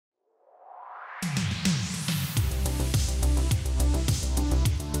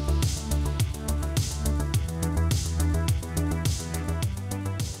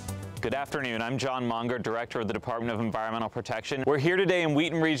afternoon. I'm Jon Monger, Director of the Department of Environmental Protection. We're here today in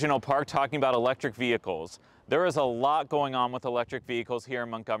Wheaton Regional Park talking about electric vehicles. There is a lot going on with electric vehicles here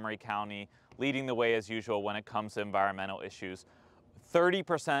in Montgomery County, leading the way as usual when it comes to environmental issues.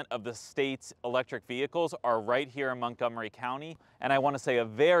 30% of the state's electric vehicles are right here in Montgomery County, and I want to say a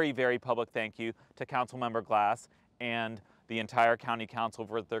very, very public thank you to Councilmember Glass and the entire County Council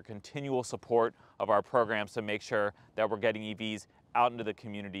for their continual support of our programs to make sure that we're getting EVs out into the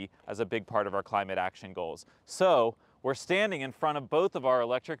community as a big part of our climate action goals. So we're standing in front of both of our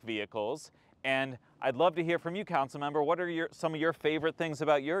electric vehicles, and I'd love to hear from you, Councilmember. What are some of your favorite things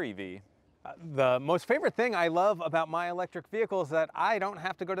about your EV? The most favorite thing I love about my electric vehicle is that I don't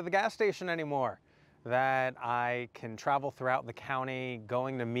have to go to the gas station anymore, that I can travel throughout the county,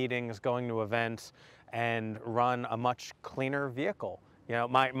 going to meetings, going to events, and run a much cleaner vehicle. You know,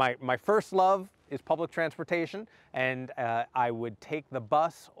 my first love is public transportation, and I would take the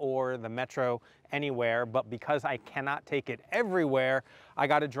bus or the metro anywhere, but because I cannot take it everywhere, I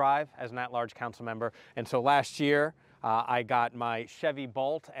got to drive as an at-large council member. And so last year, I got my Chevy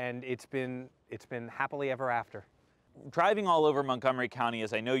Bolt, and it's been happily ever after. Driving all over Montgomery County,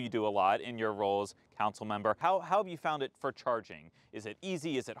 as I know you do a lot in your role as council member, how have you found it for charging? Is it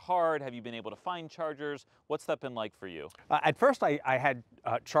easy? Is it hard? Have you been able to find chargers? What's that been like for you? At first, I had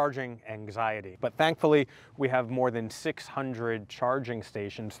charging anxiety, but thankfully we have more than 600 charging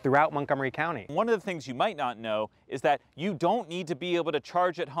stations throughout Montgomery County. One of the things you might not know is that you don't need to be able to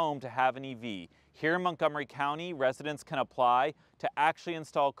charge at home to have an EV. Here in Montgomery County, residents can apply to actually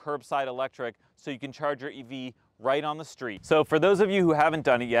install curbside electric so you can charge your EV right on the street. So for those of you who haven't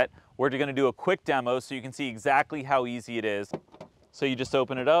done it yet, we're going to do a quick demo so you can see exactly how easy it is. So you just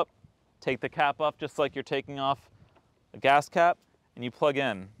open it up, take the cap off just like you're taking off a gas cap, and you plug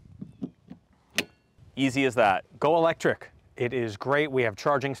in. Easy as that. Go electric. It is great. We have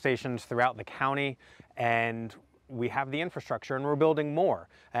charging stations throughout the county, and we have the infrastructure, and we're building more.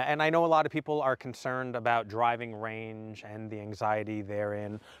 And I know a lot of people are concerned about driving range and the anxiety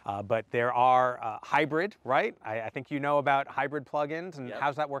therein, but there are hybrid, right? I think you know about hybrid plug-ins, and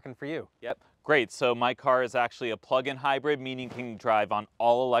how's that working for you? Yep, great. So my car is actually a plug-in hybrid, meaning it can drive on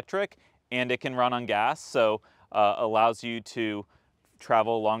all electric and it can run on gas. So allows you to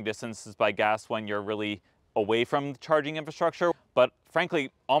travel long distances by gas when you're really away from the charging infrastructure. But frankly,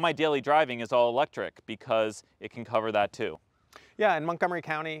 all my daily driving is all electric because it can cover that too. Yeah, in Montgomery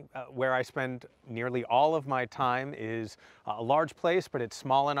County, where I spend nearly all of my time, is a large place, but it's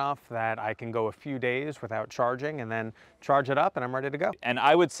small enough that I can go a few days without charging and then charge it up and I'm ready to go. And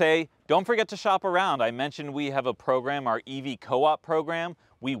I would say, don't forget to shop around. I mentioned we have a program, our EV co-op program.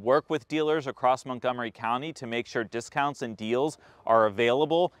 We work with dealers across Montgomery County to make sure discounts and deals are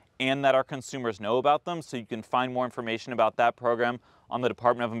available and that our consumers know about them. So you can find more information about that program on the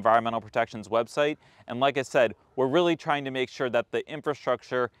Department of Environmental Protection's website. And like I said, we're really trying to make sure that the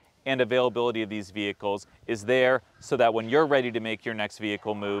infrastructure and availability of these vehicles is there so that when you're ready to make your next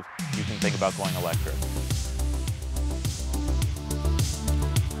vehicle move, you can think about going electric.